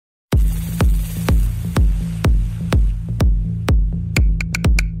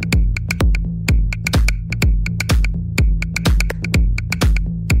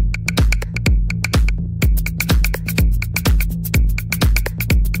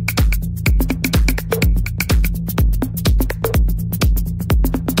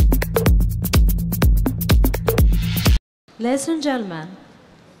Ladies and gentlemen,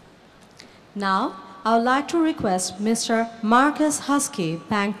 now I would like to request Mr. Marcus Huskie,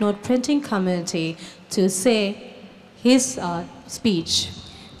 Banknote Printing Community, to say his speech.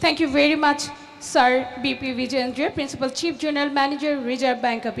 Thank you very much, Sir BP Vijayendra, Principal Chief General Manager, Reserve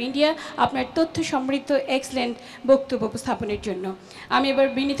Bank of India, আপনার তথ্য সমৃদ্ধ excellent বক্তব্য উপস্থাপনের জন্য। আমি এবার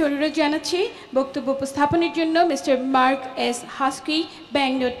বিনীত অনুরোধ জানাচ্ছি বক্তব্য উপস্থাপনের জন্য mister mark S husky,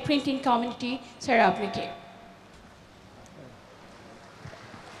 banknote printing community, sir আপনাকে।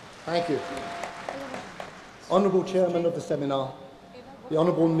 Thank you. Honourable Chairman of the seminar, the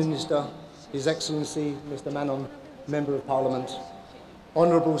Honourable Minister, His Excellency Mr Manon, Member of Parliament,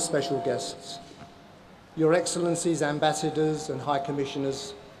 Honourable special guests, Your Excellencies, Ambassadors and High Commissioners,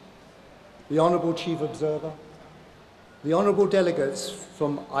 the Honourable Chief Observer, the Honourable Delegates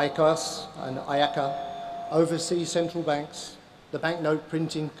from ICAS and IACA, Overseas Central Banks, the Banknote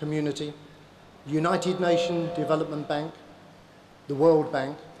Printing Community, the United Nations Development Bank, the World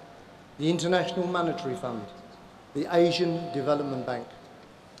Bank, the International Monetary Fund, the Asian Development Bank,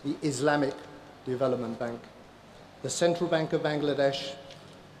 the Islamic Development Bank, the Central Bank of Bangladesh,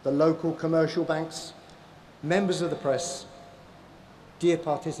 the local commercial banks, members of the press, dear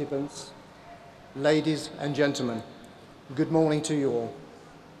participants, ladies and gentlemen, good morning to you all.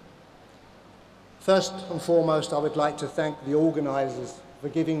 First and foremost, I would like to thank the organisers for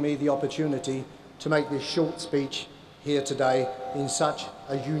giving me the opportunity to make this short speech here today in such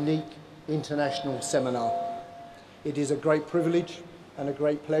a unique international seminar. It is a great privilege and a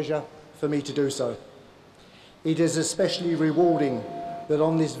great pleasure for me to do so. It is especially rewarding that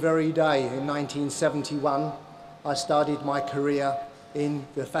on this very day in 1971, I started my career in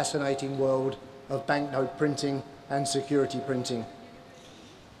the fascinating world of banknote printing and security printing.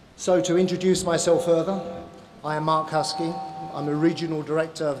 So to introduce myself further, I am Mark Huskie. I'm a regional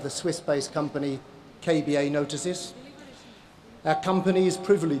director of the Swiss-based company KBA Notices. Our company is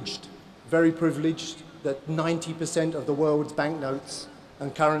privileged, very privileged, that 90% of the world's banknotes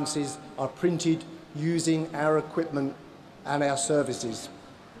and currencies are printed using our equipment and our services.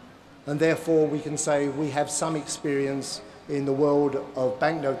 And therefore we can say we have some experience in the world of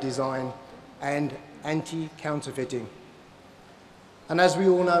banknote design and anti-counterfeiting. And as we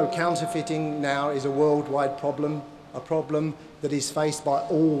all know, counterfeiting now is a worldwide problem, a problem that is faced by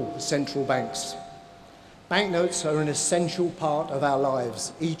all central banks. Banknotes are an essential part of our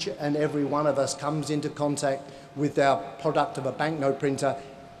lives. Each and every one of us comes into contact with our product of a banknote printer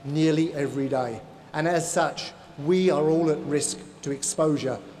nearly every day. And as such, we are all at risk to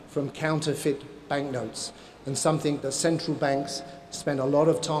exposure from counterfeit banknotes, and something that central banks spend a lot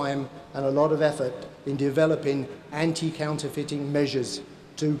of time and a lot of effort in developing anti-counterfeiting measures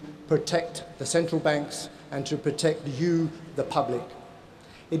to protect the central banks and to protect you, the public.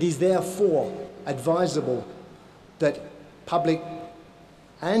 It is therefore advisable that public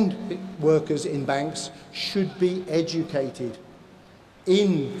and workers in banks should be educated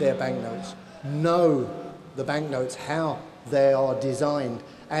in their banknotes, know the banknotes, how they are designed,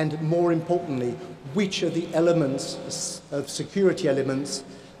 and more importantly, which are the elements of security elements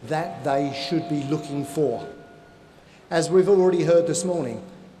that they should be looking for. As we've already heard this morning,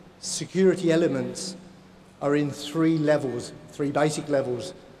 security elements are in three levels, three basic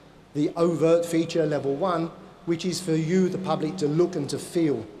levels. The overt feature, level 1, which is for you, the public, to look and to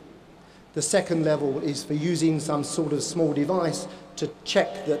feel. The second level is for using some sort of small device to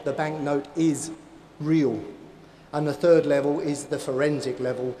check that the banknote is real. And the third level is the forensic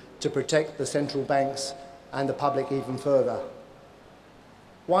level to protect the central banks and the public even further.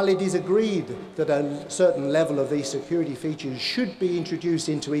 While it is agreed that a certain level of these security features should be introduced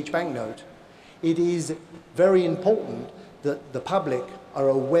into each banknote, it is very important that the public are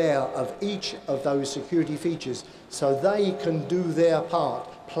aware of each of those security features so they can do their part,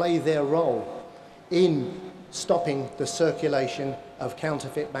 play their role in stopping the circulation of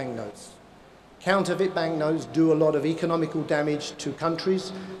counterfeit banknotes. Counterfeit banknotes do a lot of economical damage to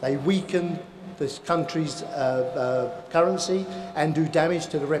countries. They weaken this country's currency and do damage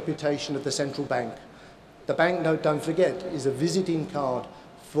to the reputation of the central bank. The banknote, don't forget, is a visiting card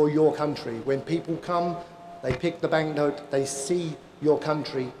for your country. When people come, they pick the banknote, they see your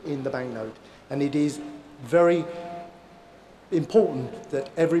country in the banknote. And it is very important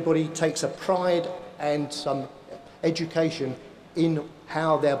that everybody takes a pride and some education in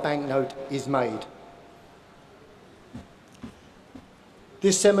how their banknote is made.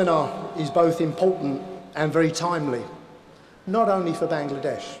 This seminar is both important and very timely, not only for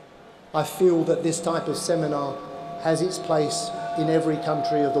Bangladesh. I feel that this type of seminar has its place in every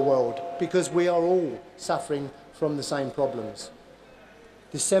country of the world because we are all suffering from the same problems.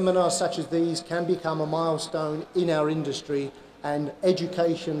 The seminars such as these can become a milestone in our industry and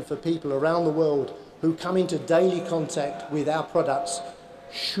education for people around the world who come into daily contact with our products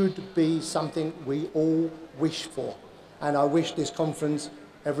should be something we all wish for. And I wish this conference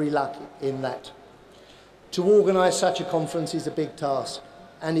every luck in that. To organise such a conference is a big task,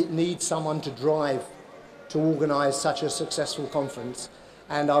 and it needs someone to drive to organise such a successful conference.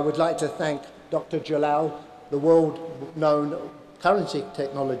 And I would like to thank Dr. Jalal, the world-known currency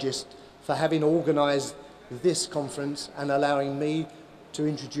technologist, for having organised this conference and allowing me to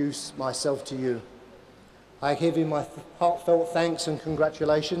introduce myself to you. I give him my heartfelt thanks and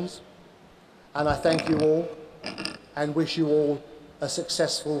congratulations, and I thank you all and wish you all a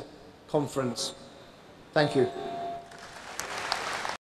successful conference. Thank you.